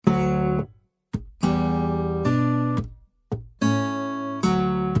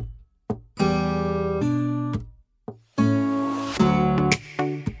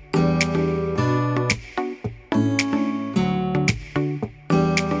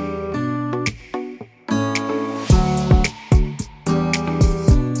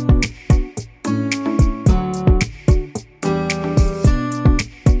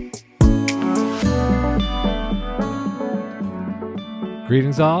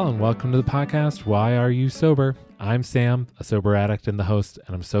Greetings all and welcome to the podcast, Why Are You Sober? I'm Sam, a sober addict and the host,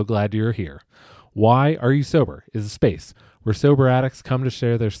 and I'm so glad you're here. Why Are You Sober is a space where sober addicts come to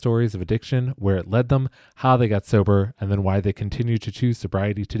share their stories of addiction, where it led them, how they got sober, and then why they continue to choose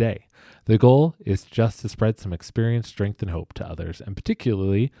sobriety today. The goal is just to spread some experience, strength, and hope to others, and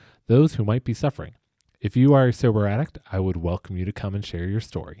particularly those who might be suffering. If you are a sober addict, I would welcome you to come and share your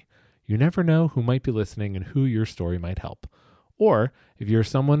story. You never know who might be listening and who your story might help. Or if you're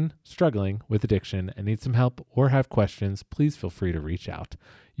someone struggling with addiction and need some help or have questions, please feel free to reach out.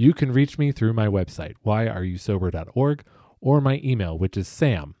 You can reach me through my website, whyareyousober.org, or my email, which is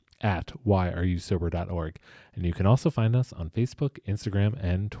sam@whyareyousober.org. And you can also find us on Facebook, Instagram,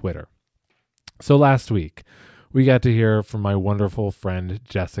 and Twitter. So last week, we got to hear from my wonderful friend,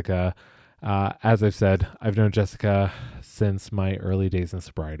 Jessica. As I've said, I've known Jessica since my early days in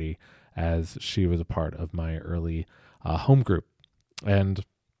sobriety, as she was a part of my early home group. And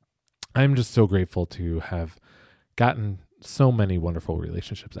I'm just so grateful to have gotten so many wonderful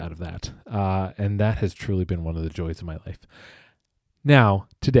relationships out of that. And that has truly been one of the joys of my life. Now,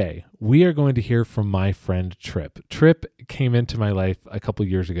 today, we are going to hear from my friend Tripp. Tripp came into my life a couple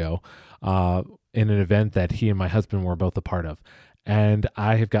years ago in an event that he and my husband were both a part of. And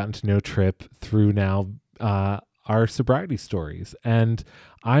I have gotten to know Tripp through now our sobriety stories. And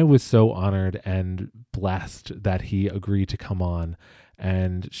I was so honored and blessed that he agreed to come on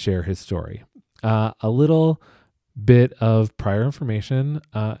and share his story. A little bit of prior information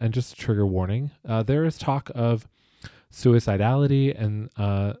and just a trigger warning. There is talk of suicidality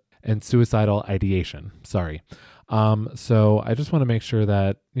and suicidal ideation. Sorry. So I just want to make sure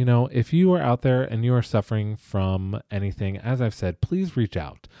that, if you are out there and you are suffering from anything, as I've said, please reach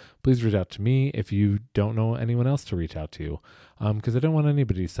out. Please reach out to me if you don't know anyone else to reach out to, because I don't want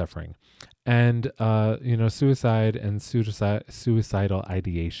anybody suffering. And, suicide and suicidal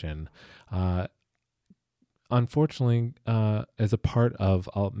ideation, unfortunately, is a part of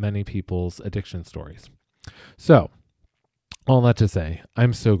many people's addiction stories. So, all that to say,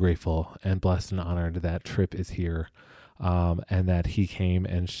 I'm so grateful and blessed and honored that Tripp is here and that he came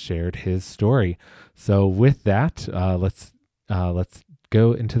and shared his story. So with that, let's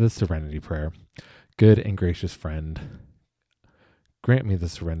go into the serenity prayer. Good and gracious friend, grant me the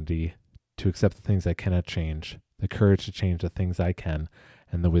serenity to accept the things I cannot change, the courage to change the things I can,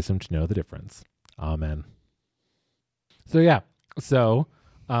 and the wisdom to know the difference. Amen. So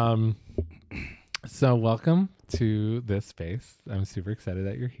welcome to this space. I'm super excited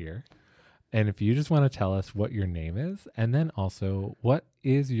that you're here. And if you just want to tell us what your name is, and then also what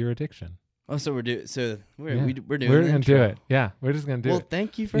is your addiction? Oh, so we're doing. We're doing. We're gonna do it. Yeah, we're just gonna do it. Well,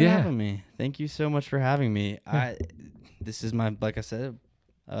 thank you for having me. Thank you so much for having me. Yeah. This is like I said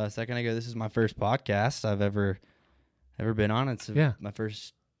a second ago. This is my first podcast I've ever been on. It's my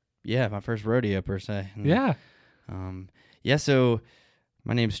first rodeo per se. And, So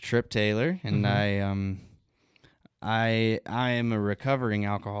my name's Tripp Taylor, and I am a recovering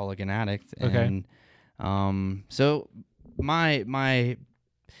alcoholic and addict. Okay. And so my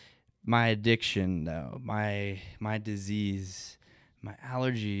addiction, though, my disease, my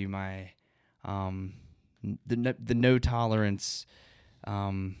allergy, my the no tolerance,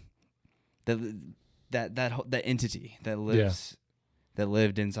 that entity that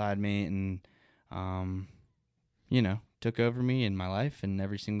lived inside me and took over me in my life, and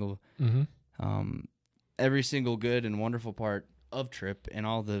every single good and wonderful part of Tripp and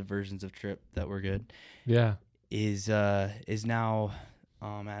all the versions of Tripp that were good is now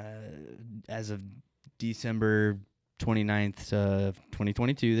as of December 29th,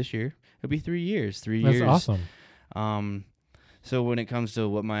 2022 this year. It'll be 3 years. That's awesome. So when it comes to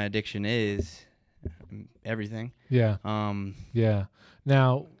what my addiction is, everything. Yeah.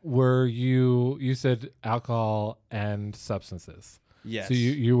 Now, were you said alcohol and substances? Yes. So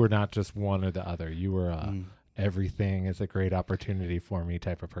you were not just one or the other. You were everything is a great opportunity for me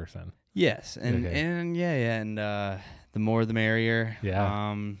type of person. Yes. And the more the merrier.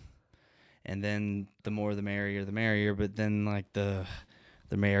 Yeah. And then the more the merrier, but then like the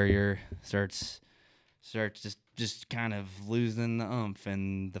merrier starts just kind of losing the oomph,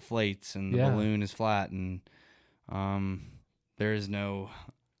 and the deflates, and the balloon is flat, and there is no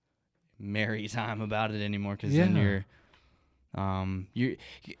merry time about it anymore, because then you're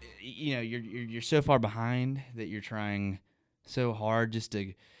so far behind that you're trying so hard just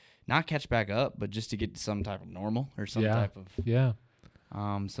to not catch back up, but just to get to some type of normal or some type of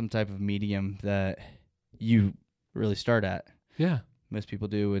medium that you really start at. Yeah, most people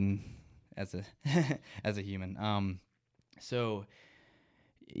do, and as a human. So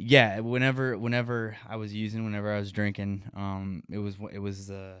Yeah, whenever I was using, whenever I was drinking, it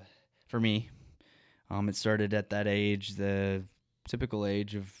was for me. It started at that age, the typical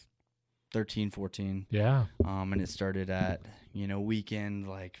age of 13, 14. Yeah. And it started at, weekend,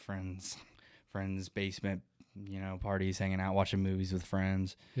 like friends basement, parties, hanging out, watching movies with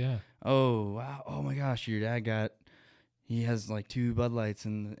friends. Yeah. Oh, wow. Oh my gosh, your dad he has like 2 Bud Lights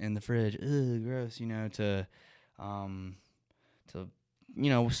in the fridge. Ugh, gross, um to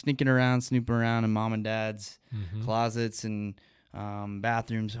sneaking around, snooping around in mom and dad's Mm-hmm. closets and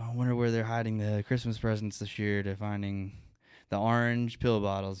bathrooms. Oh, I wonder where they're hiding the Christmas presents this year, to finding the orange pill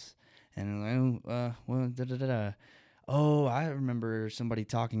bottles. And I'm like, well, da da da da. Oh, I remember somebody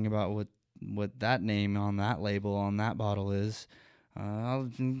talking about what that name on that label on that bottle is.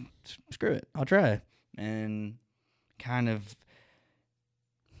 Screw it, I'll try. And kind of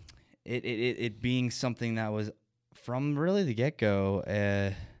it being something that was from really the get go,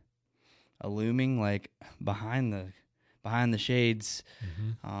 a looming, like behind the shades,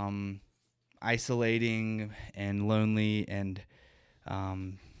 Mm-hmm. isolating and lonely, and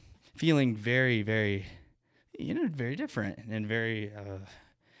feeling very, very, very different, and very,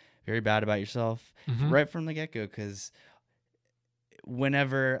 very bad about yourself Mm-hmm. right from the get go. Because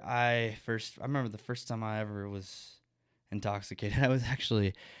whenever I remember the first time I ever was intoxicated, I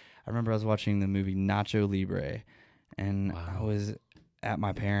remember I was watching the movie Nacho Libre, and Wow. I was at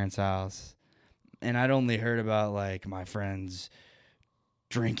my parents' house, and I'd only heard about like my friends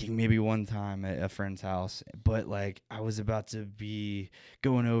drinking maybe one time at a friend's house, but like I was about to be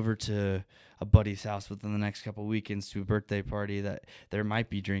going over to a buddy's house within the next couple weekends to a birthday party that there might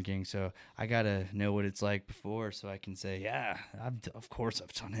be drinking, so I gotta know what it's like before, so I can say, yeah, of course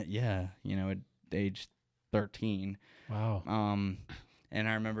I've done it, yeah, at age 13. Wow. And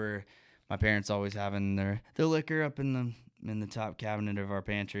I remember my parents always having their liquor up in the top cabinet of our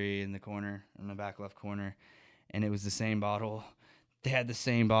pantry in the corner, in the back left corner, and it was the same bottle. They had the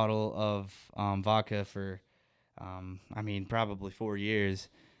same bottle of vodka for, probably 4 years,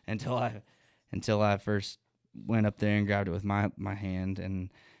 until I first went up there and grabbed it with my hand and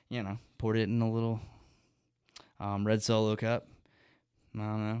poured it in a little red Solo cup. I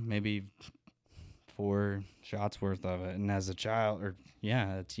don't know, maybe 4 shots worth of it. And as a child, or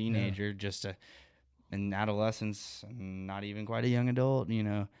a teenager, just in adolescence, not even quite a young adult,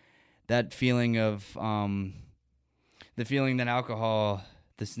 that feeling of the feeling that alcohol,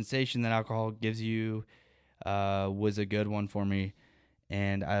 the sensation that alcohol gives you, was a good one for me.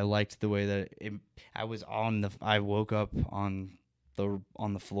 And I liked the way that I woke up on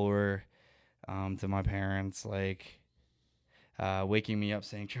the floor, to my parents, like, waking me up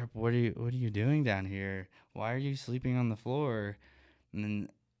saying, Tripp, what are you doing down here? Why are you sleeping on the floor? And then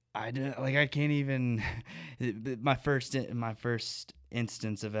I can't even, my first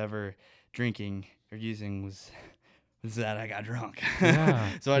instance of ever drinking or using was that I got drunk. Yeah.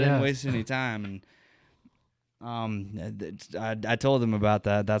 So I didn't Yeah. waste any time. And I told them about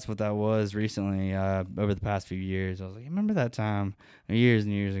that. That's what that was recently, over the past few years. I was like, remember that time years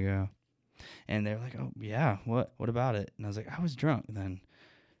and years ago? And they were like, oh yeah, what about it? And I was like, I was drunk then.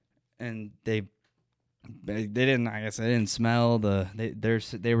 And they didn't, I guess they didn't smell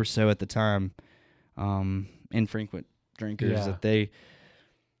they were so at the time infrequent drinkers, Yeah. that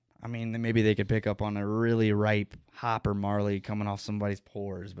maybe they could pick up on a really ripe hop or Marley coming off somebody's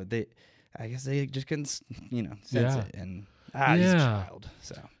pores, but I guess they just couldn't, sense Yeah. it. And he's a child,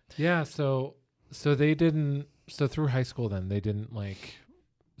 so. Yeah. So they didn't. So through high school, then they didn't like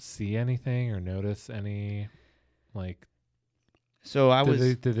see anything or notice any, like. So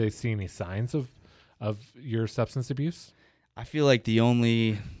Did they see any signs of your substance abuse? I feel like the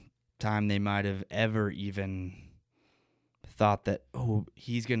only time they might have ever even thought that, oh,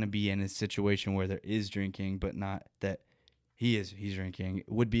 he's going to be in a situation where there is drinking, but not that he's drinking,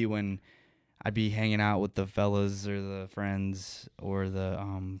 would be when I'd be hanging out with the fellas or the friends or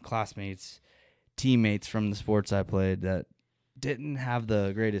the classmates, teammates from the sports I played that didn't have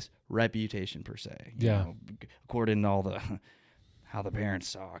the greatest reputation per se. According to all the how the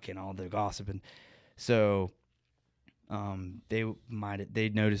parents talk and all the gossip, and so they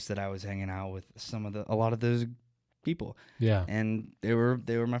noticed that I was hanging out with a lot of those people. Yeah. And they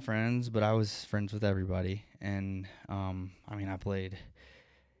were my friends, but I was friends with everybody. And I played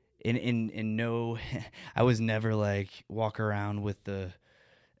in no I was never like walk around with the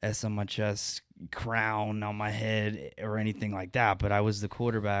S on my chest, crown on my head, or anything like that, but I was the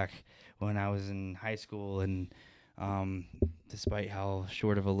quarterback when I was in high school. And despite how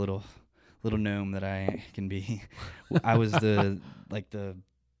short of a little gnome that I can be, I was the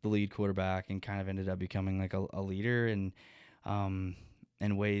lead quarterback, and kind of ended up becoming like a leader. And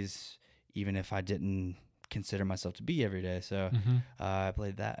in ways even if I didn't consider myself to be every day. So I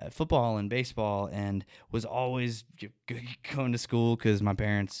played that football and baseball, and was always going to school because my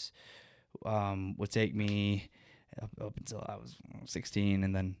parents would take me up until I was 16,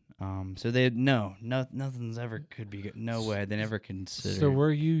 and then so they nothing's ever could be good. No way, they never considered. So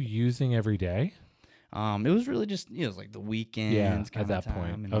were you using every day? It was really just it was like the weekends at that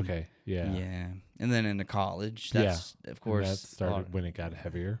point. and, Okay, yeah, and then into college, that's of course and that started when it got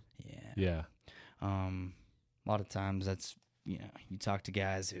heavier. Yeah. A lot of times that's you talk to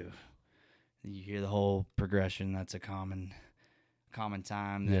guys who you hear the whole progression. That's a common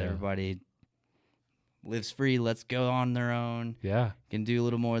time that everybody lives free. Let's go on their own. Yeah, can do a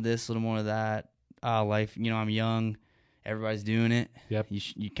little more of this, a little more of that. Life. I'm young. Everybody's doing it. Yep.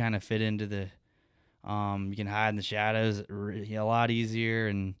 You kind of fit into the. You can hide in the shadows a lot easier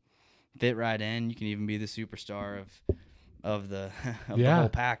and fit right in. You can even be the superstar of the the whole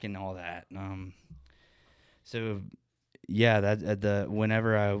pack and all that. So yeah, that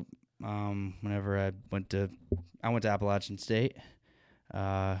whenever I went to Appalachian State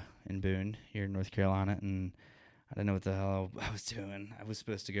in Boone here in North Carolina, and I didn't know what the hell I was doing. I was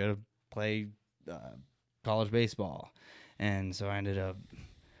supposed to go to play college baseball, and so I ended up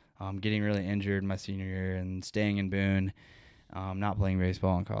getting really injured my senior year and staying in Boone, not playing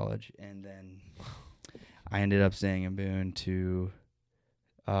baseball in college, and then I ended up staying in Boone to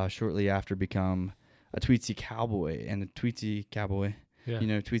shortly after become a Tweetsie Cowboy. And a Tweetsie Cowboy,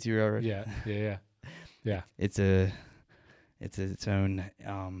 Tweetsie Railroad. Yeah. It's its own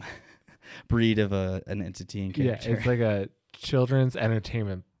breed of an entity and character. Yeah, it's like a children's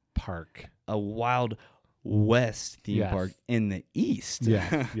entertainment park, a Wild West theme park in the East.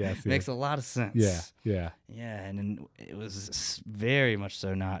 Yes. Makes a lot of sense. Yeah. And it was very much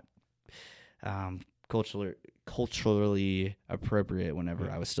so not culturally appropriate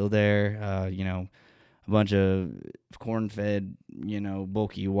whenever I was still there. A bunch of corn-fed,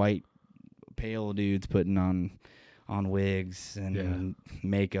 bulky white pale dudes putting on wigs and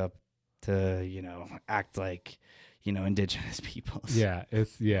makeup to act like indigenous peoples.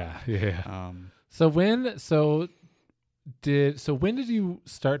 So when did you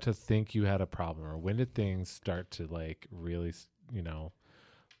start to think you had a problem, or when did things start to like really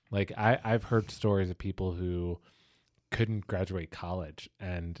like I've heard stories of people who couldn't graduate college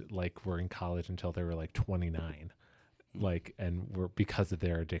and like were in college until they were like 29, like, and were because of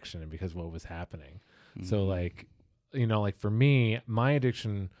their addiction and because of what was happening. So like like for me, my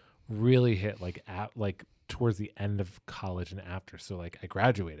addiction really hit like towards the end of college and after. So like I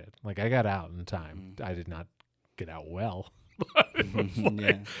graduated, like I got out in time. I did not get out well.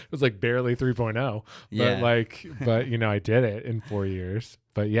 It was like barely 3.0, but I did it in 4 years.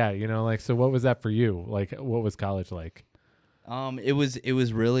 But so what was that for you? Like, what was college like? It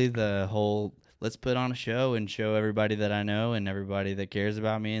was really the whole, let's put on a show and show everybody that I know and everybody that cares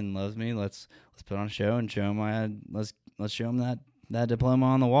about me and loves me. Let's put on a show and show them let's show them that diploma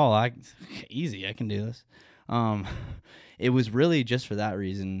on the wall. Easy, I can do this. It was really just for that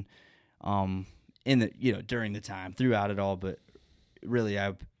reason. In the during the time throughout it all, but really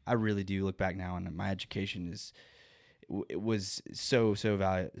I really do look back now, and my education was so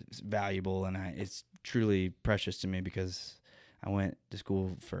valuable, and it's truly precious to me because I went to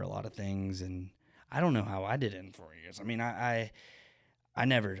school for a lot of things, and I don't know how I did it in 4 years. I mean, I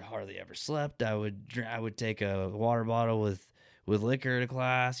never hardly ever slept. I would take a water bottle with liquor to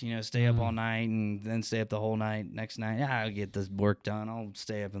class, stay up all night and then stay up the whole night. Next night, I'll get this work done. I'll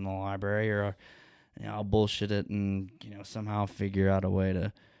stay up in the library, or I'll bullshit it and somehow figure out a way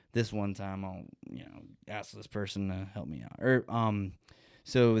to. This one time I'll ask this person to help me out, or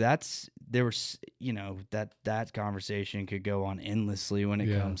so there was that conversation could go on endlessly when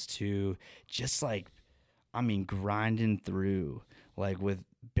it comes to just like grinding through like with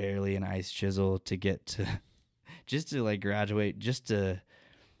barely an ice chisel to get to just to like graduate, just to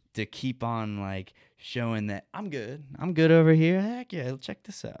keep on like showing that I'm good over here. Heck yeah, check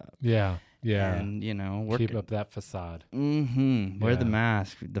this out. Yeah. And keep up that facade. Wear the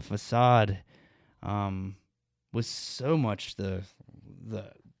mask. The facade was so much the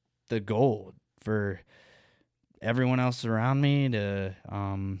goal for everyone else around me to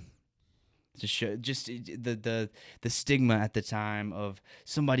show just the stigma at the time of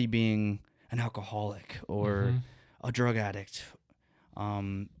somebody being an alcoholic or a drug addict,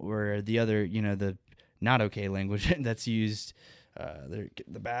 or the other, the not okay language that's used,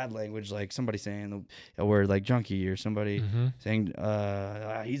 the bad language, like somebody saying a word like junkie, or somebody saying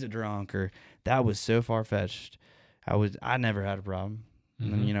he's a drunk, or that was so far fetched. I never had a problem.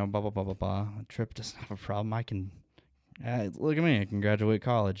 And then blah blah blah blah blah. Tripp doesn't have a problem. Look at me, I can graduate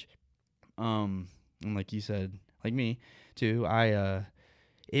college. And like you said, like me too,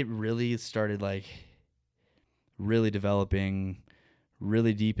 it really started like really developing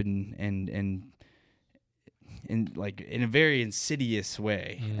really deep and like in a very insidious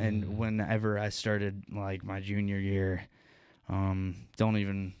way. And whenever I started like my junior year, don't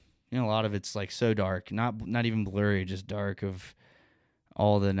even, a lot of it's like so dark, not even blurry, just dark, of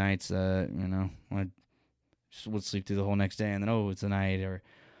all the nights that, I would sleep through the whole next day and then, oh, it's the night, or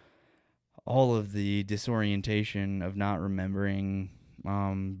all of the disorientation of not remembering,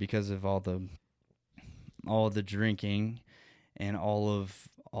 because of all the drinking and all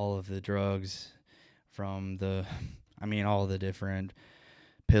of the drugs from all the different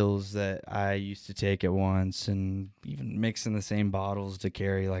pills that I used to take at once, and even mixing the same bottles to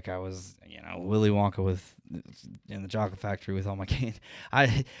carry like I was, Willy Wonka with in the chocolate factory with all my candy.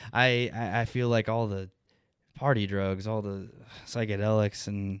 I feel like all the party drugs, all the psychedelics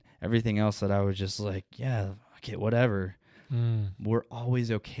and everything else that I was just like, yeah, okay, whatever. Were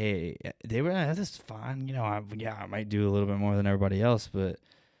always okay. They were, that's fine. I might do a little bit more than everybody else, but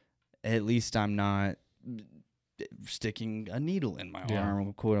at least I'm not sticking a needle in my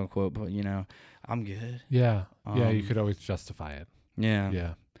arm, quote unquote. But I'm good. Yeah, you could always justify it.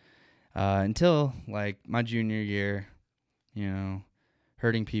 Yeah. Until like my junior year,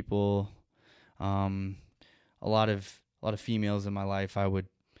 hurting people, a lot of females in my life, I would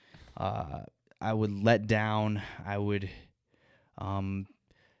let down. I would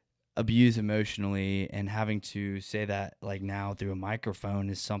abuse emotionally, and having to say that like now through a microphone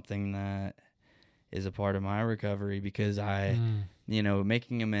is something that is a part of my recovery, because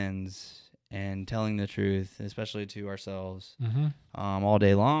making amends and telling the truth, especially to ourselves, all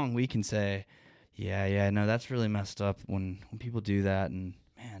day long, we can say, no, that's really messed up when people do that. And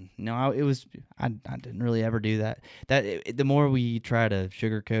man, no, I didn't really ever do that. The more we try to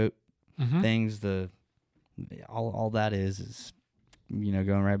sugarcoat things, all that is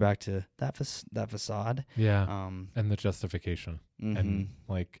going right back to that facade. Yeah. And the justification. And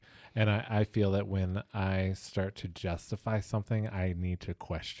I feel that when I start to justify something, I need to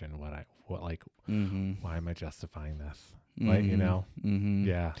question why am I justifying this? Like,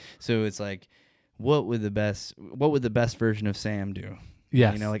 yeah. So it's like, what would the best version of Sam do?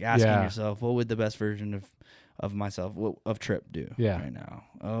 Yes. Like asking yourself, what would the best version of myself, of Tripp do right now?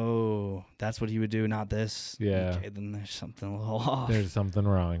 Oh, that's what he would do, not this. Yeah. Okay, then there's something a little off. There's something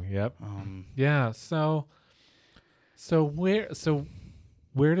wrong. Yep. Yeah. So where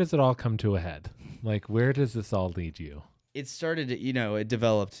does it all come to a head? Like, where does this all lead you? It started, it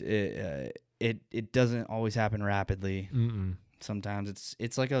developed. It doesn't always happen rapidly. Sometimes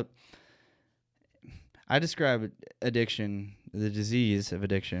it's like I describe addiction, the disease of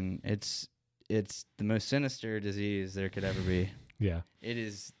addiction. It's the most sinister disease there could ever be. Yeah. It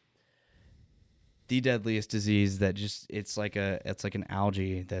is the deadliest disease that it's like an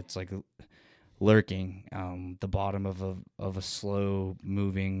algae that's like lurking the bottom of a slow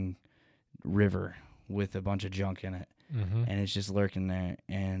moving river with a bunch of junk in it. And it's just lurking there,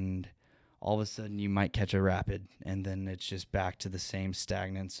 and all of a sudden you might catch a rapid, and then it's just back to the same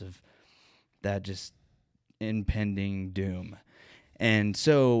stagnance of that just impending doom. And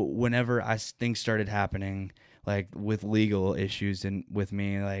so whenever things started happening, like with legal issues and with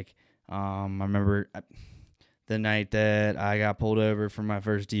me, like I remember the night that I got pulled over for my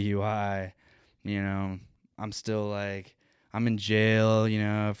first DUI, I'm still like, I'm in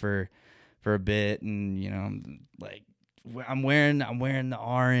jail, for a bit, and like I'm wearing the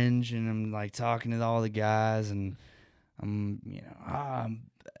orange, and I'm like talking to all the guys, and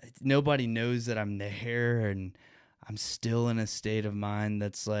nobody knows that I'm there, and I'm still in a state of mind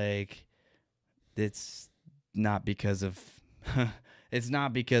that's like, it's not because of it's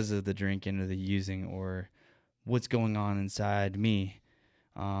not because of the drinking or the using or what's going on inside me.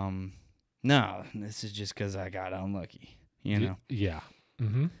 No, this is just because I got unlucky, Yeah.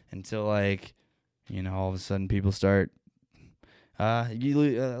 Until like, all of a sudden people start. I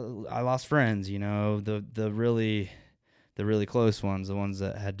lost friends. The really close ones, the ones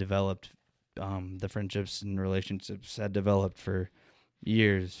that had developed, the friendships and relationships had developed for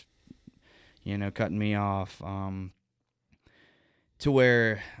years, cutting me off, to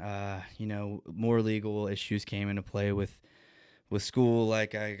where, more legal issues came into play with school.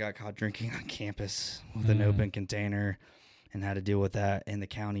 Like I got caught drinking on campus with an open container and had to deal with that in the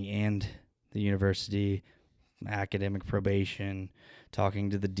county and the university, academic probation, talking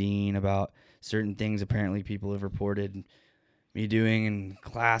to the dean about certain things apparently people have reported me doing in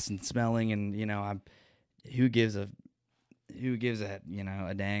class and smelling, and who gives a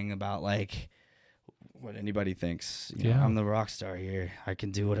a dang about like what anybody thinks. I'm the rock star here. I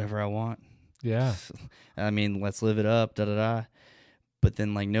can do whatever I want. Yeah. I mean, let's live it up. Da da da. But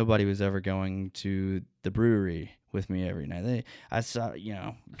then, like, nobody was ever going to the brewery with me every night. I saw,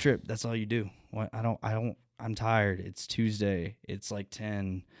 Tripp, that's all you do. What? I'm tired. It's Tuesday. It's like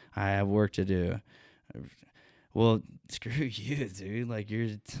 10. I have work to do. Well, screw you, dude. Like,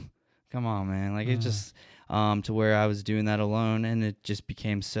 come on, man. Like, it just, to where I was doing that alone, and it just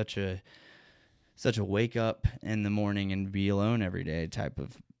became such a wake up in the morning and be alone every day type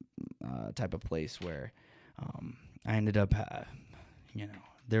of place where, I ended up,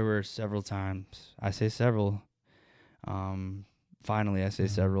 there were several times. I say several. Finally, I say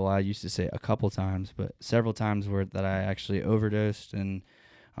several. I used to say a couple times, but several times that I actually overdosed, and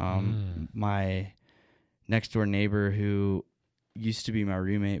my next door neighbor, who used to be my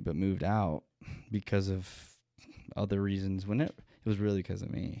roommate but moved out because of other reasons, when it was really because of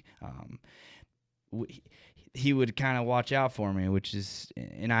me. He would kind of watch out for me,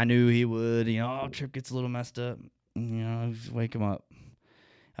 and I knew he would. Tripp gets a little messed up. Just wake him up.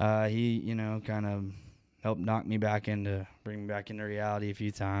 He, kind of helped bring me back into reality a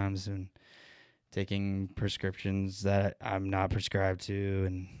few times, and taking prescriptions that I'm not prescribed to,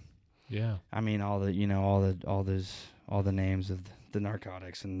 and I mean all the names of the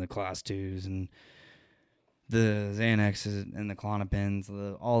narcotics and the class 2s and the Xanaxes and the Klonopins,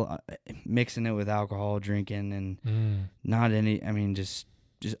 all mixing it with alcohol, drinking, and not any. I mean, just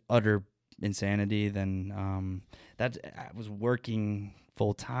utter insanity. Then that I was working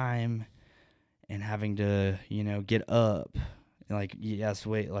full time and having to get up, like get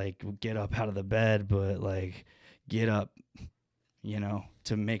up out of the bed, but like get up,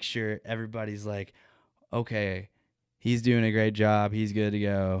 to make sure everybody's like, okay, he's doing a great job, he's good to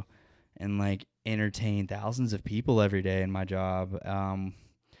go, and like entertain thousands of people every day in my job. A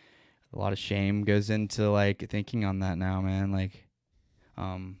lot of shame goes into like thinking on that now, man. Like,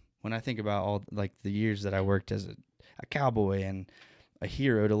 when I think about all like the years that I worked as a cowboy and a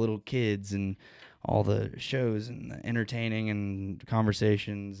hero to little kids, and all the shows and the entertaining and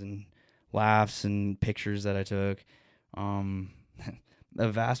conversations and laughs and pictures that I took, the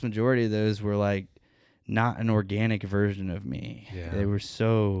vast majority of those were like not an organic version of me. Yeah. They were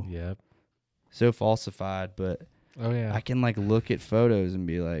so falsified, but I can like look at photos and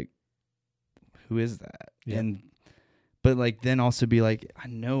be like, who is that? Yeah. But like then also be like, I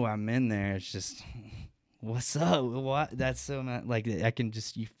know I'm in there. It's just, what's up? What? That's so not like I can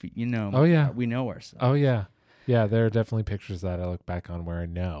just we know ourselves. Oh yeah. Yeah, there are definitely pictures that I look back on where I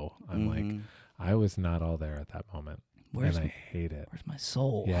know I'm like, I was not all there at that moment. And I hate it. Where's my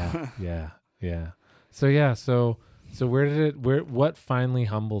soul? Yeah. So what finally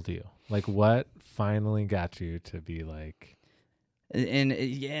humbled you? Like, what finally got you to be like,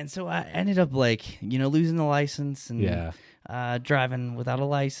 and so I ended up like, losing the license and driving without a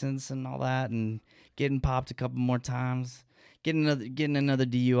license and all that, and getting popped a couple more times, getting another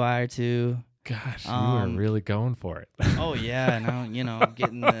DUI or two. Gosh, you were really going for it. Oh yeah, and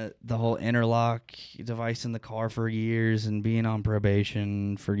getting the whole interlock device in the car for years, and being on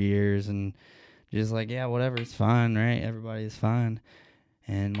probation for years, and just like, yeah, whatever, it's fine, right? Everybody's fine.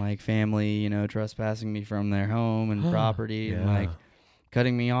 And like family, trespassing me from their home and property, and like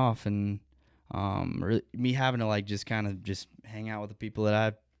cutting me off, and me having to like just kind of just hang out with the people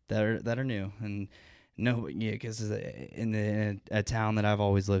that are new, and because in a town that I've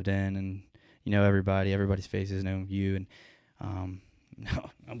always lived in, and everybody's faces know you, and no,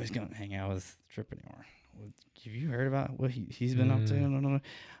 nobody's gonna hang out with Tripp anymore. Have you heard about what he's been up to? No.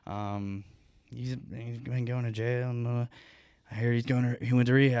 He's been going to jail, and I heard he went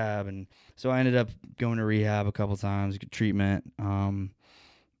to rehab, and so I ended up going to rehab a couple times, treatment.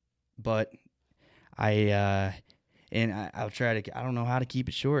 But I'll try to. I don't know how to keep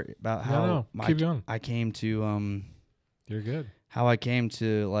it short about how keep going. I came to. You're good. How I came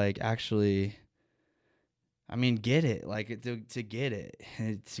to like actually. I mean, get it, like to get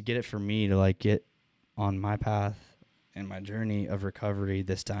it for me to like get on my path and my journey of recovery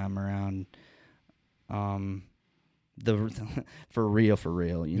this time around. For real,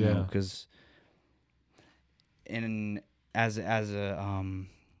 because as a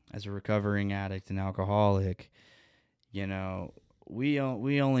recovering addict and alcoholic, we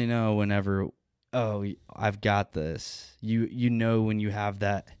only know whenever, I've got this. When you have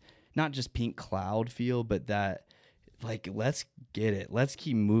that, not just pink cloud feel, but that like, let's get it. Let's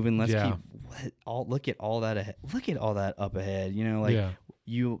keep moving. Look at all that ahead. Look at all that up ahead.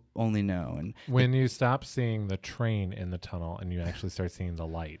 You only know. And when you stop seeing the train in the tunnel and you actually start seeing the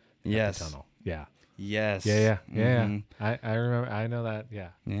light in the tunnel. Yeah. Yes. Yeah. Mm-hmm. I remember. I know that. Yeah.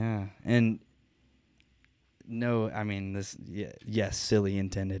 Yeah. And no, I mean this. Yeah, yes, silly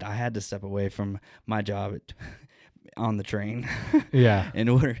intended. I had to step away from my job on the train Yeah. in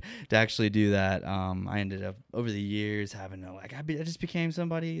order to actually do that. I ended up over the years having to I just became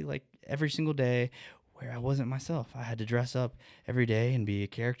somebody like every single day where I wasn't myself. I had to dress up every day and be a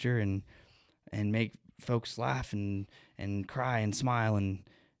character and make folks laugh and cry and smile and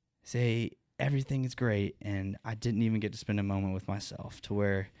say everything is great. And I didn't even get to spend a moment with myself to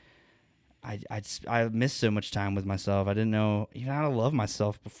where I missed so much time with myself. I didn't know even how to love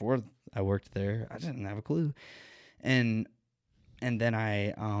myself before I worked there. I didn't have a clue. And then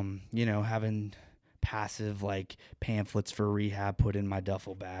I having passive like pamphlets for rehab put in my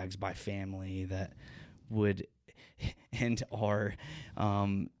duffel bags by family that would and are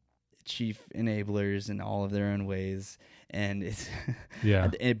chief enablers in all of their own ways. And it's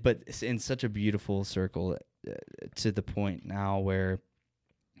but it's in such a beautiful circle to the point now where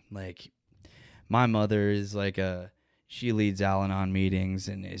like my mother is she leads Al-Anon meetings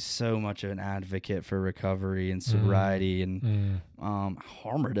and is so much of an advocate for recovery and sobriety and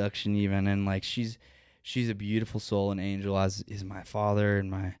harm reduction even. And like she's a beautiful soul and angel, as is my father and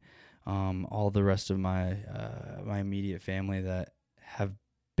my all the rest of my my immediate family that have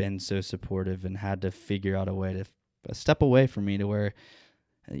been so supportive and had to figure out a way to step away from me to where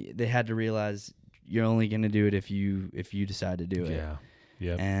they had to realize you're only going to do it if you decide to do it. Yeah.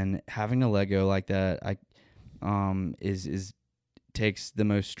 Yep. And having to let go like that, is takes the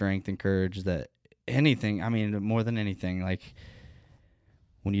most strength and courage that anything. I mean, more than anything, like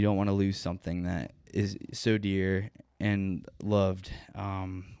when you don't want to lose something that is so dear and loved.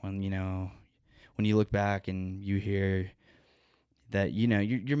 When you look back and you hear that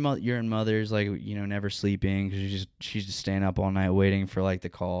your mother's like never sleeping because she's just staying up all night waiting for like the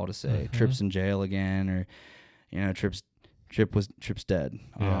call to say Tripp's in jail again, or Tripp's dead.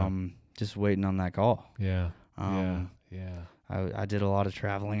 Yeah. Just waiting on that call. Yeah. Yeah. I did a lot of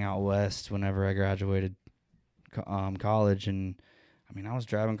traveling out west whenever I graduated college, and I mean I was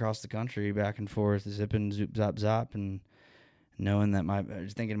driving across the country back and forth, zipping zoop zop zop, and knowing that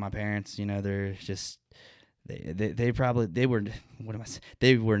thinking my parents, they're just they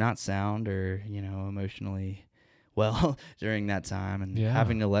were not sound or emotionally well during that time, and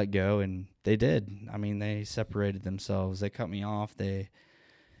having to let go, and they did. I mean, they separated themselves. They cut me off. They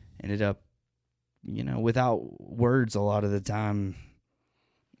ended up, without words a lot of the time,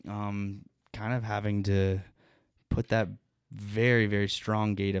 kind of having to put that very, very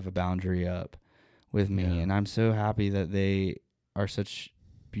strong gate of a boundary up with me. Yeah. And I'm so happy that they are such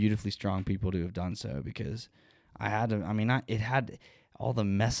beautifully strong people to have done so, because I had to, it had all the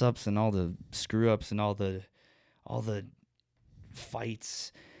mess ups and all the screw ups and all the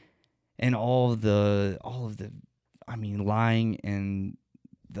fights and all of the lying and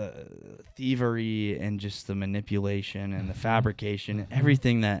the thievery and just the manipulation and the fabrication and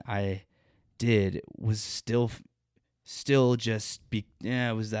everything that I did was still just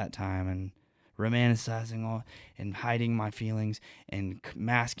it was that time, and romanticizing all and hiding my feelings and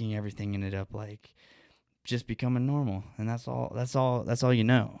masking everything ended up like just becoming normal. And that's all is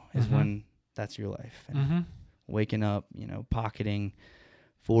when that's your life. And waking up, pocketing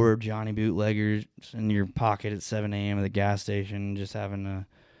 4 Johnny bootleggers in your pocket at 7 a.m. at the gas station, just having to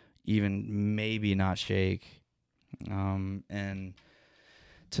even maybe not shake. And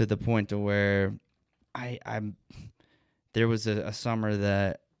to the point to where there was a summer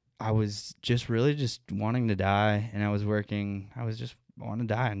that I was just really just wanting to die, and I was just wanting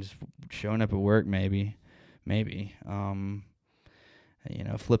to die and just showing up at work maybe,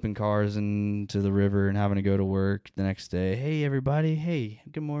 flipping cars into the river and having to go to work the next day. Hey, everybody. Hey,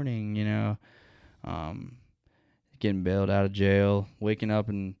 good morning. Getting bailed out of jail, waking up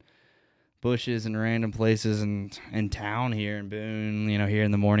in bushes and random places in town here in Boone, here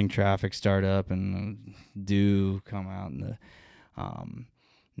in the morning traffic start up and dew come out, and the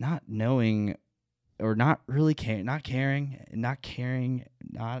not knowing or not really not caring,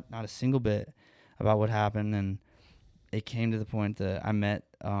 not a single bit about what happened. And it came to the point that I met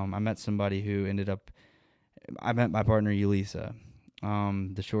somebody who I met my partner Yulisa.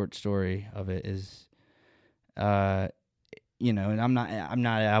 The short story of it is, and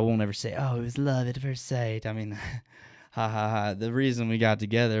I won't ever say, oh, it was love at first sight. I mean, ha ha ha. The reason we got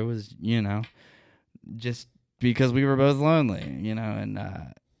together was, just because we were both lonely,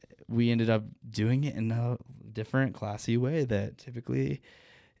 and we ended up doing it in a different, classy way that typically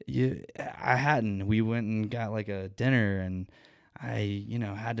I hadn't. We went and got like a dinner, and I,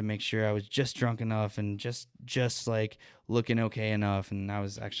 had to make sure I was just drunk enough and just like looking okay enough. And I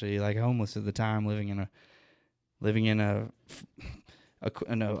was actually like homeless at the time, living in a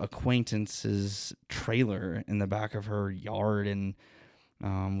acquaintance's trailer in the back of her yard, and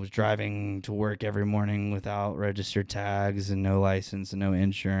was driving to work every morning without registered tags and no license and no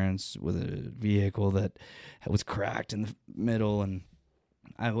insurance, with a vehicle that was cracked in the middle. And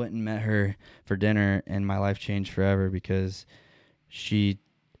I went and met her for dinner, and my life changed forever, because she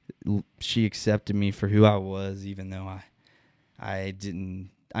accepted me for who I was, even though I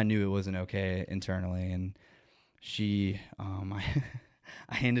knew it wasn't okay internally. And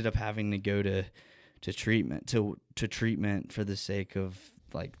I ended up having to go to treatment for the sake of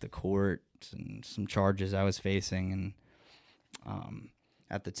like the court and some charges I was facing. And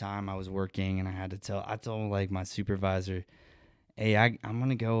at the time I was working, and I told like my supervisor, hey, I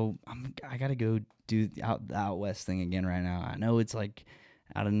gotta go do the out west thing again right now. I know it's like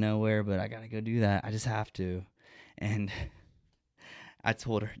out of nowhere, but I gotta go do that. I just have to. And I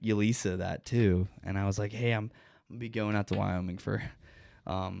told her, Yelisa, that too. And I was like, hey, I'm gonna be going out to Wyoming for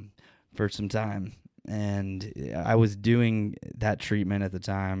some time. And I was doing that treatment at the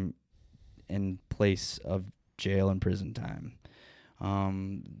time in place of jail and prison time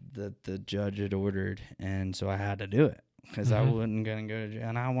that the judge had ordered. And so I had to do it, because I wasn't going to go to jail,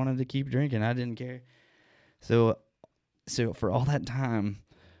 and I wanted to keep drinking. I didn't care. So for all that time,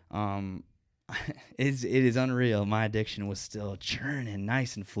 it is unreal. My addiction was still churning,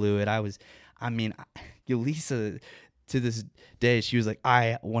 nice and fluid. Yelisa, to this day, she was like,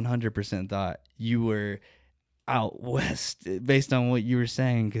 I 100% thought you were out west based on what you were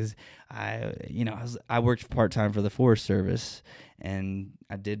saying, because I worked part-time for the Forest Service, and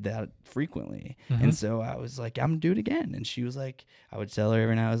I did that frequently. And so I was like, I'm gonna do it again. And she was like, I would tell her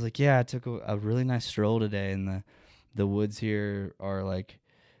every night, I was like, yeah, I took a really nice stroll today, and the woods here are like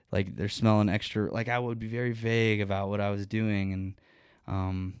they're smelling extra. Like, I would be very vague about what I was doing.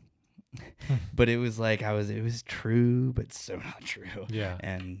 And but it was like it was true, but so not true. Yeah.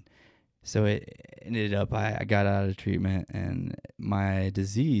 And so it ended up, I got out of treatment, and my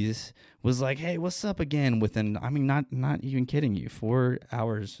disease was like, hey, what's up again? Within, not even kidding you, 4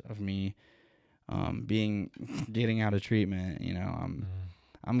 hours of me getting out of treatment.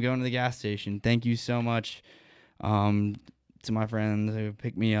 I'm going to the gas station. Thank you so much to my friends who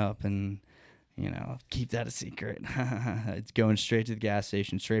picked me up, and keep that a secret. It's going straight to the gas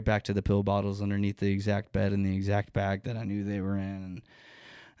station, straight back to the pill bottles underneath the exact bed in the exact bag that I knew they were in. And,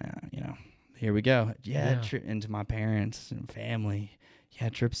 here we go. Yeah. Into my parents and family. Yeah,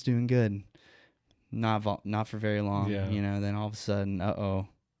 Tripp's doing good. Not for very long. Yeah. Then all of a sudden,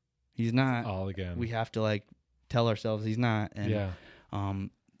 he's not. All again. We have to tell ourselves he's not. And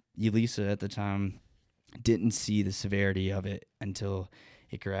Yelisa at the time didn't see the severity of it until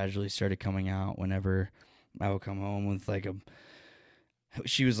it gradually started coming out. Whenever I would come home with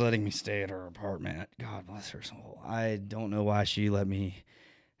she was letting me stay at her apartment. God bless her soul. I don't know why she let me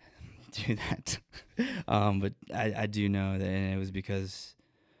do that. But I do know that, and it was because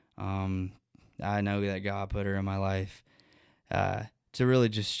I know that God put her in my life to really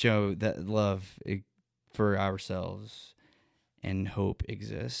just show that love for ourselves and hope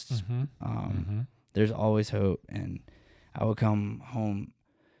exists. There's always hope. And I would come home,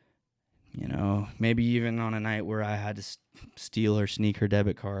 maybe even on a night where I had to steal or sneak her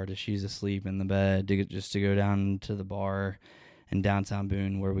debit card as she's asleep in the bed just to go down to the bar in downtown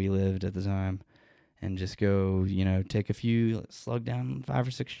Boone, where we lived at the time, and just go, take a few, slug down 5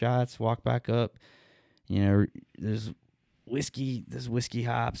 or 6 shots, walk back up. There's whiskey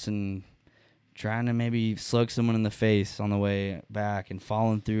hops, and trying to maybe slug someone in the face on the way back, and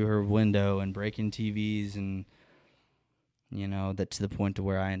falling through her window and breaking TVs, and that to the point to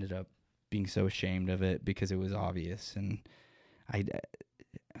where I ended up being so ashamed of it because it was obvious. And I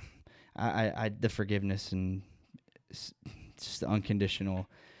the forgiveness and just the unconditionality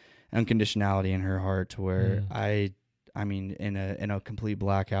in her heart, to where in a complete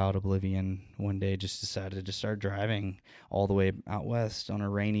blackout oblivion, one day just decided to start driving all the way out west on a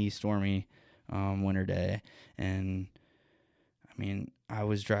rainy, stormy winter day. And I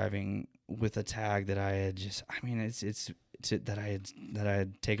was driving with a tag that I had that I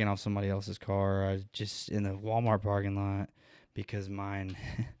had taken off somebody else's car. I was just in the Walmart parking lot because mine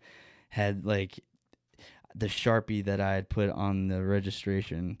had the Sharpie that I had put on the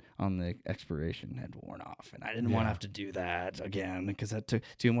registration on the expiration had worn off, and I didn't want to have to do that again because that took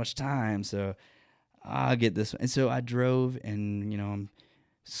too much time. So I'll get this one. And so I drove, and I'm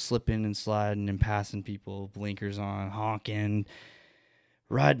slipping and sliding and passing people, blinkers on, honking,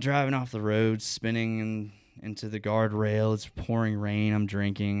 driving off the road, spinning into the guardrail. It's pouring rain. I'm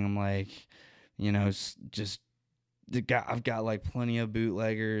drinking. I'm I've got plenty of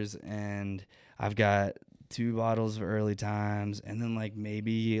bootleggers, and I've got 2 bottles of Early Times, and then like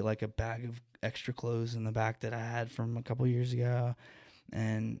maybe like a bag of extra clothes in the back that I had from a couple years ago.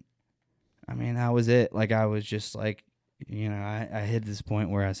 And I mean, that was it. Like, I was just like, I hit this point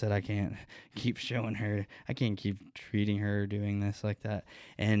where I said I can't keep showing her, I can't keep treating her, doing this like that.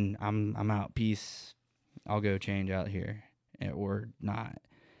 And I'm out. Peace. I'll go change out here or not.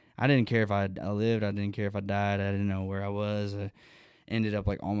 I didn't care if I lived. I didn't care if I died. I didn't know where I was. I ended up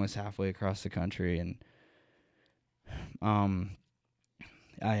like almost halfway across the country, and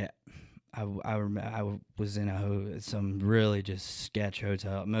I was in some really just sketch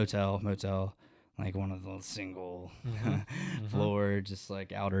motel, like one of those single floor, just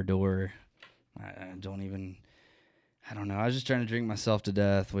like outer door. I don't know. I was just trying to drink myself to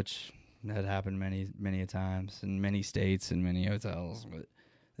death, which had happened many a times in many states and many hotels. But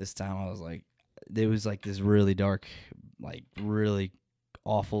this time I was like, there was like this really dark, like really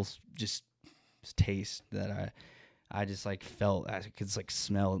awful just taste that I just like felt. I could like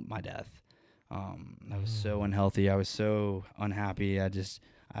smell my death. I was so unhealthy. I was so unhappy. I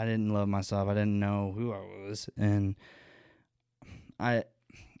didn't love myself. I didn't know who I was. And I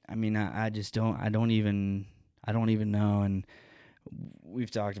don't even know. And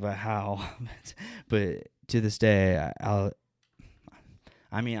we've talked about how, but to this day, I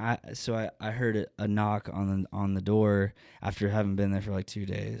heard a knock on the door after having been there for like 2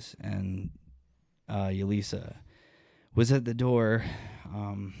 days, and Yelisa was at the door,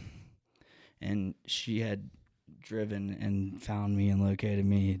 and she had driven and found me and located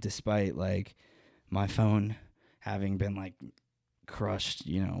me, despite like my phone having been like crushed,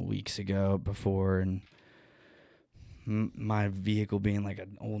 weeks ago before, and my vehicle being like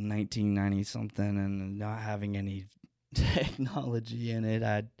an old 1990 something and not having any technology in it.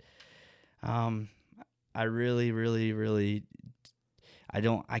 I really, really, really,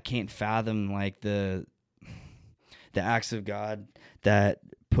 I can't fathom like the acts of God that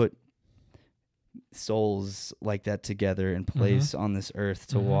put souls like that together in place on this earth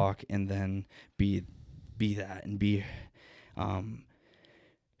to walk and then be that and be.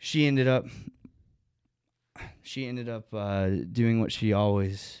 She ended up doing what she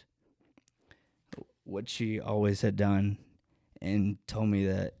always had done, and told me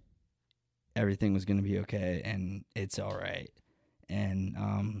that everything was going to be okay and it's all right.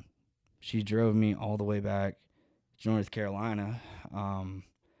 And she drove me all the way back to North Carolina,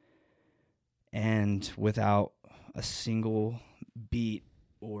 and without a single beat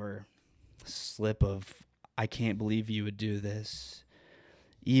or slip of, I can't believe you would do this,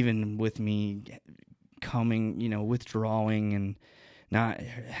 even with me coming, withdrawing and not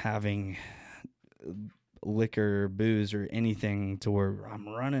having liquor, booze, or anything to where I'm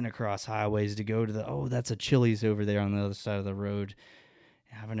running across highways to go to that's a Chili's over there on the other side of the road,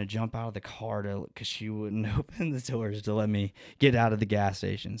 having to jump out of the car because she wouldn't open the doors to let me get out of the gas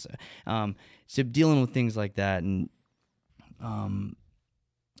station. So dealing with things like that. And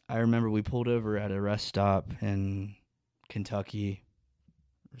I remember we pulled over at a rest stop in Kentucky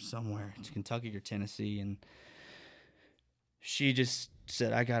or somewhere. It's Kentucky or Tennessee. And she just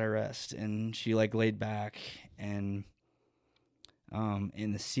said, I got to rest. And she like laid back and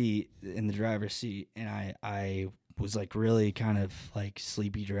in the driver's seat. And I was like really kind of like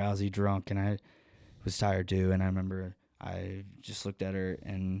sleepy, drowsy, drunk, and I was tired too. And I remember I just looked at her,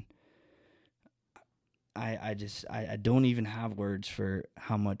 and I don't even have words for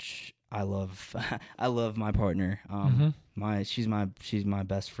how much I love I love my partner. She's my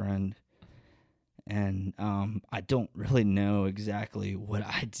best friend, and I don't really know exactly what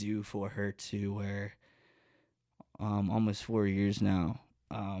I do for her to where almost 4 years now.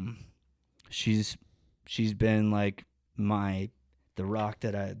 She's been like the rock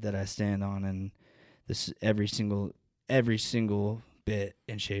that I stand on, and this every single bit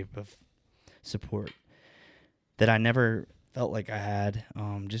and shape of support that I never felt like I had,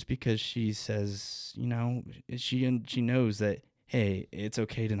 just because she says, she knows that, hey, it's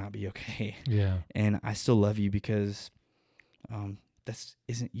okay to not be okay. Yeah. And I still love you because this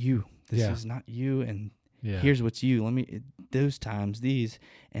isn't you. This is not you, and here's what's you. Let me those times these,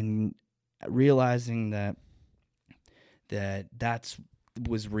 and realizing that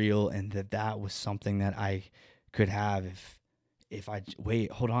was real, and that was something that I could have if I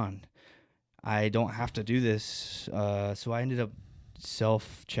wait, hold on, I don't have to do this. So I ended up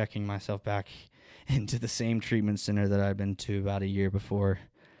self-checking myself back into the same treatment center that I'd been to about a year before,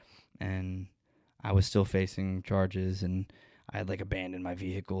 and I was still facing charges, and I had like abandoned my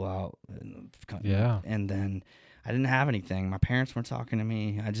vehicle out. And then I didn't have anything. My parents weren't talking to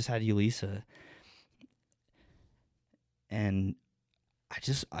me. I just had Yelisa. And I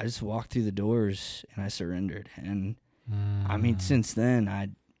just walked through the doors and I surrendered. And I mean, since then, I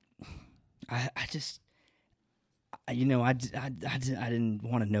didn't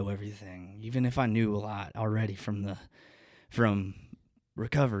want to know everything, even if I knew a lot already from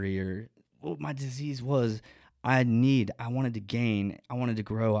recovery or what my disease was. I wanted to gain, I wanted to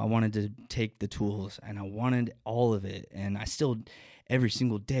grow, I wanted to take the tools, and I wanted all of it. And I still, every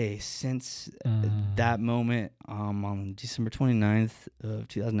single day since that moment, on December 29th of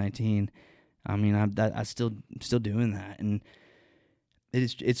 2019, I mean, I still doing that. And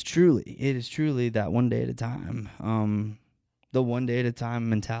it's truly that one day at a time. The one day at a time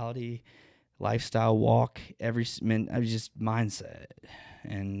mentality, lifestyle walk, just mindset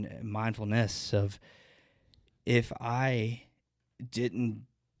and mindfulness of, if I didn't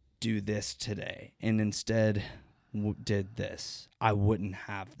do this today and instead did this, I wouldn't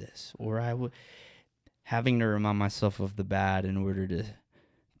have this, or I would having to remind myself of the bad in order to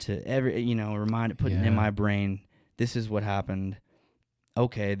putting in my brain, this is what happened.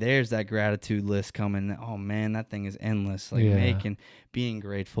 Okay, there's that gratitude list coming. Oh man, that thing is endless. Like being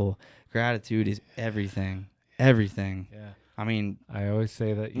grateful. Gratitude is everything. Everything. Yeah. I mean, I always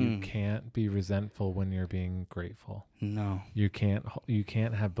say that you can't be resentful when you're being grateful. No. You can't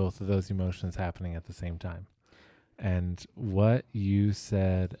have both of those emotions happening at the same time. And what you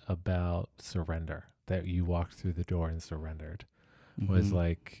said about surrender, that you walked through the door and surrendered, was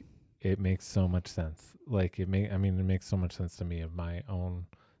like, it makes so much sense. Like it makes so much sense to me of my own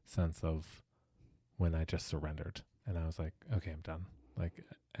sense of when I just surrendered and I was like, okay, I'm done. Like,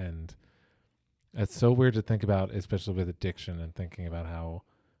 and it's so weird to think about, especially with addiction and thinking about how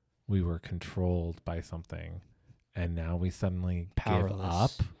we were controlled by something and now we suddenly powerless. Give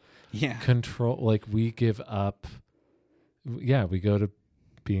up. Yeah. Control, like we give up. Yeah. We go to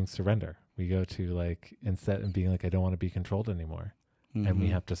being surrender. We go to like, instead of being like, I don't want to be controlled anymore. And we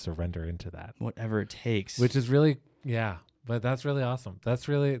have to surrender into that. Whatever it takes. Which is really, but that's really awesome. That's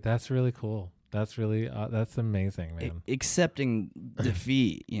really cool. That's really, that's amazing, man. Accepting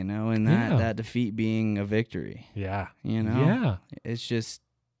defeat, and that defeat being a victory. Yeah. Yeah. It's just,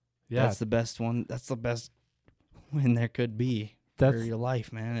 that's the best one. That's the best win there could be for your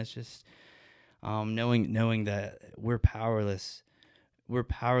life, man. It's just knowing that we're powerless. We're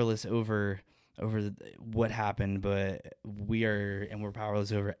powerless over what happened, but we're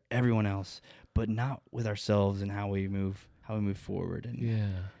powerless over everyone else, but not with ourselves and how we move forward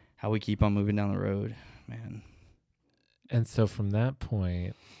and how we keep on moving down the road, man. And so from that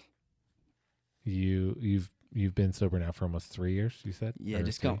point, you've been sober now for almost 3 years, you said? Yeah, or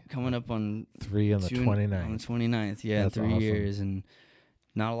just coming up on 3 on the 29th. On the 29th, yeah, That's 3 awesome. years, and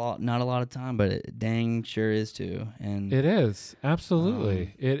not a lot of time, but it dang sure is too. And it is,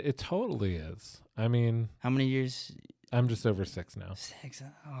 absolutely. It totally is. I mean, how many years? I'm just over 6 now. 6.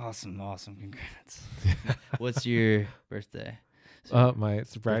 Awesome. Congrats. What's your birthday? My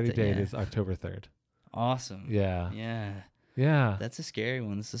sobriety date is October 3rd. Awesome. Yeah. That's a scary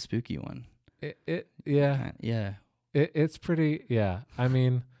one. It's a spooky one. It's pretty. Yeah. I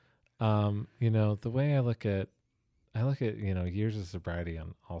mean, the way I look at years of sobriety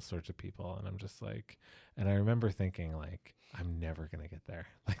on all sorts of people, and I'm just like, and I remember thinking like, I'm never gonna get there.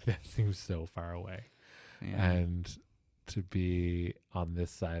 Like that seems so far away, and to be on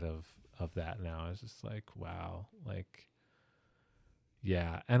this side of that now is just like, wow, like,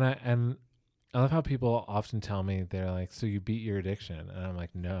 yeah. And I love how people often tell me, they're like, so you beat your addiction, and I'm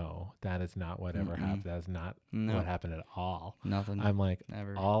like, no, that is not what ever happened. That is not what happened at all. Nothing. I'm like,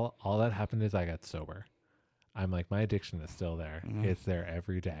 never. All that happened is I got sober. I'm like, my addiction is still there. It's there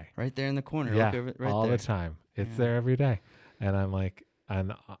every day. Right there in the corner. Yeah, look over, right all there. the time. It's there every day. And I'm like,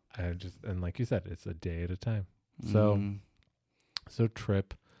 and like you said, it's a day at a time. So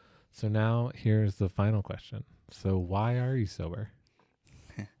Tripp. So now here's the final question. So why are you sober?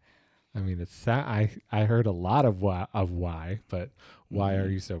 I mean, it's I heard a lot of why, but why are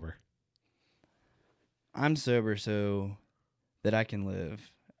you sober? I'm sober so that I can live.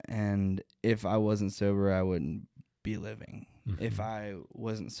 And if I wasn't sober, I wouldn't be living. If I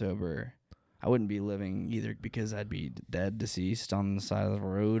wasn't sober, I wouldn't be living either, because I'd be dead, deceased on the side of the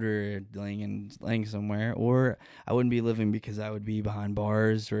road or laying somewhere. Or I wouldn't be living because I would be behind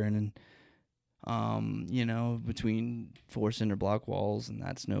bars or in, between 4 cinder block walls, and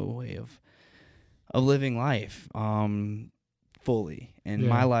that's no way of living life fully. And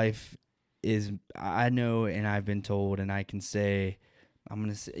my life is, I know, and I've been told, and I can say, I'm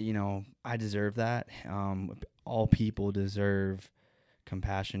going to say, I deserve that. All people deserve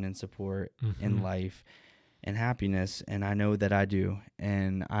compassion and support in life and happiness. And I know that I do.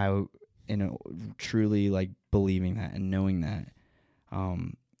 And I, truly like believing that and knowing that,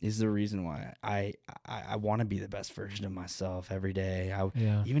 is the reason why I want to be the best version of myself every day.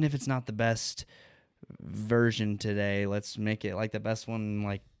 Yeah. Even if it's not the best version today, let's make it like the best one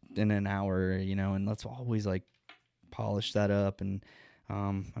like in an hour, and let's always like polish that up. And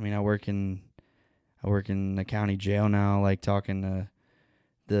I mean, I work in the county jail now, like talking to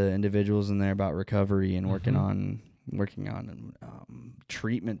the individuals in there about recovery and working on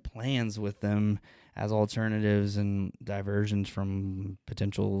treatment plans with them as alternatives and diversions from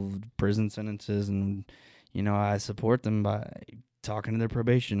potential prison sentences. And I support them by talking to their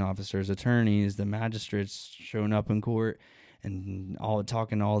probation officers, attorneys, the magistrates showing up in court, and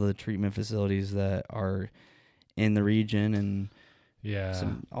talking to all the treatment facilities that are in the region. And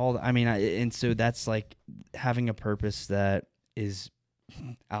and so that's like having a purpose that is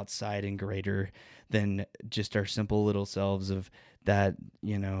outside and greater than just our simple little selves of that,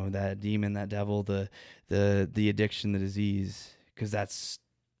 that demon, that devil, the addiction, the disease, because that's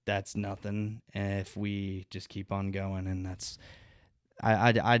nothing if we just keep on going. And that's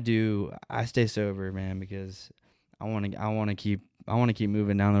I stay sober, man, because I want to keep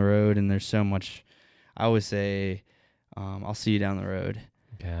moving down the road. And there's so much. I always say, I'll see you down the road.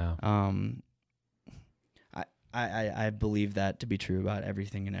 Yeah. I believe that to be true about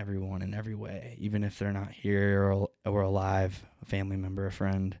everything and everyone in every way, even if they're not here or alive, a family member, a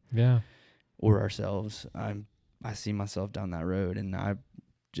friend, or ourselves. I see myself down that road, and I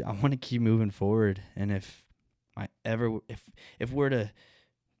want to keep moving forward. And if we're to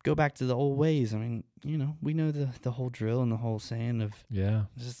go back to the old ways, I mean, we know the whole drill and the whole saying of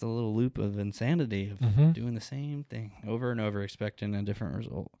just a little loop of insanity of doing the same thing over and over, expecting a different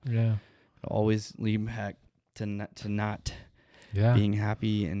result. Yeah, it'll always lead back to not being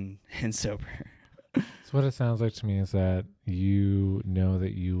happy and sober. So what it sounds like to me is that you know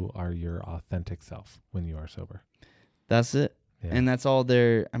that you are your authentic self when you are sober. That's it. Yeah. And that's all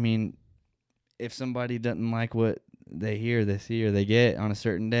there. I mean, if somebody doesn't like what they hear, they get on a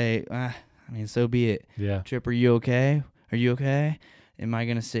certain day, I mean, so be it. Yeah. Tripp, are you okay? Are you okay? Am I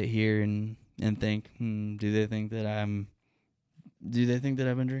going to sit here and think, do they think that I've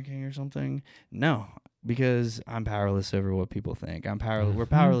been drinking or something? No. Because I'm powerless over what people think. We're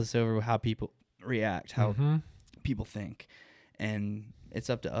powerless over how people react, how people think. And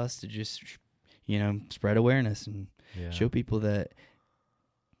it's up to us to just, spread awareness and show people that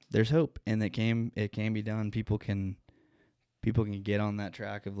there's hope and that it can be done. People can get on that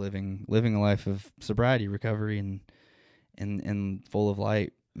track of living a life of sobriety, recovery, and full of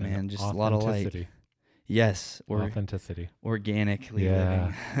light, man. Just a lot of light. Yes. Or authenticity. Organically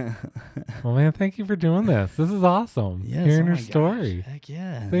living. Well, man, thank you for doing this. This is awesome. Yes, hearing your story. Gosh. Heck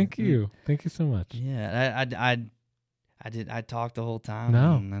yeah. Thank you. Thank you so much. Yeah. I talked the whole time.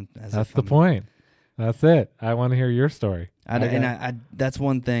 No, that's the point. That's it. I want to hear your story. That's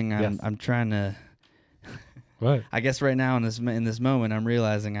one thing I'm trying to. What? I guess right now in this moment, I'm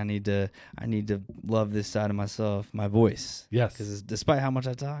realizing I need to love this side of myself, my voice. Yes. Because despite how much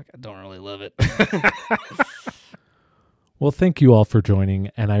I talk, I don't really love it. Well, thank you all for joining,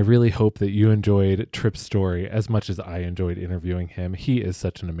 and I really hope that you enjoyed Tripp's story as much as I enjoyed interviewing him. He is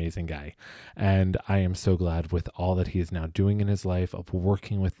such an amazing guy, and I am so glad with all that he is now doing in his life of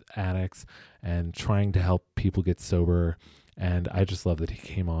working with addicts and trying to help people get sober, and I just love that he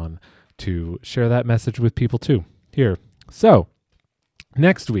came on to share that message with people too here. So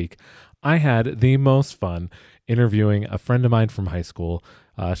next week, I had the most fun interviewing a friend of mine from high school.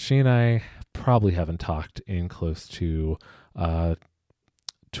 She and I probably haven't talked in close to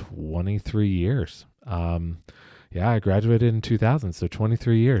 23 years. I graduated in 2000, so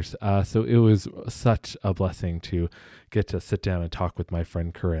 23 years. So it was such a blessing to get to sit down and talk with my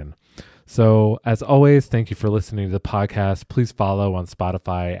friend Corinne. So as always, thank you for listening to the podcast. Please follow on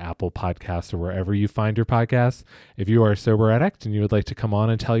Spotify, Apple Podcasts, or wherever you find your podcasts. If you are a sober addict and you would like to come on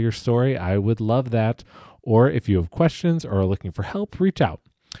and tell your story, I would love that. Or if you have questions or are looking for help, reach out.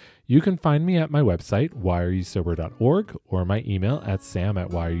 You can find me at my website, whyareyousober.org, or my email at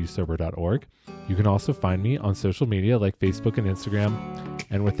sam@whyareyousober.org. You can also find me on social media like Facebook and Instagram.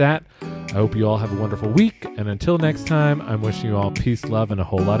 And with that, I hope you all have a wonderful week. And until next time, I'm wishing you all peace, love, and a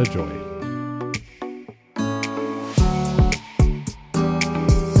whole lot of joy.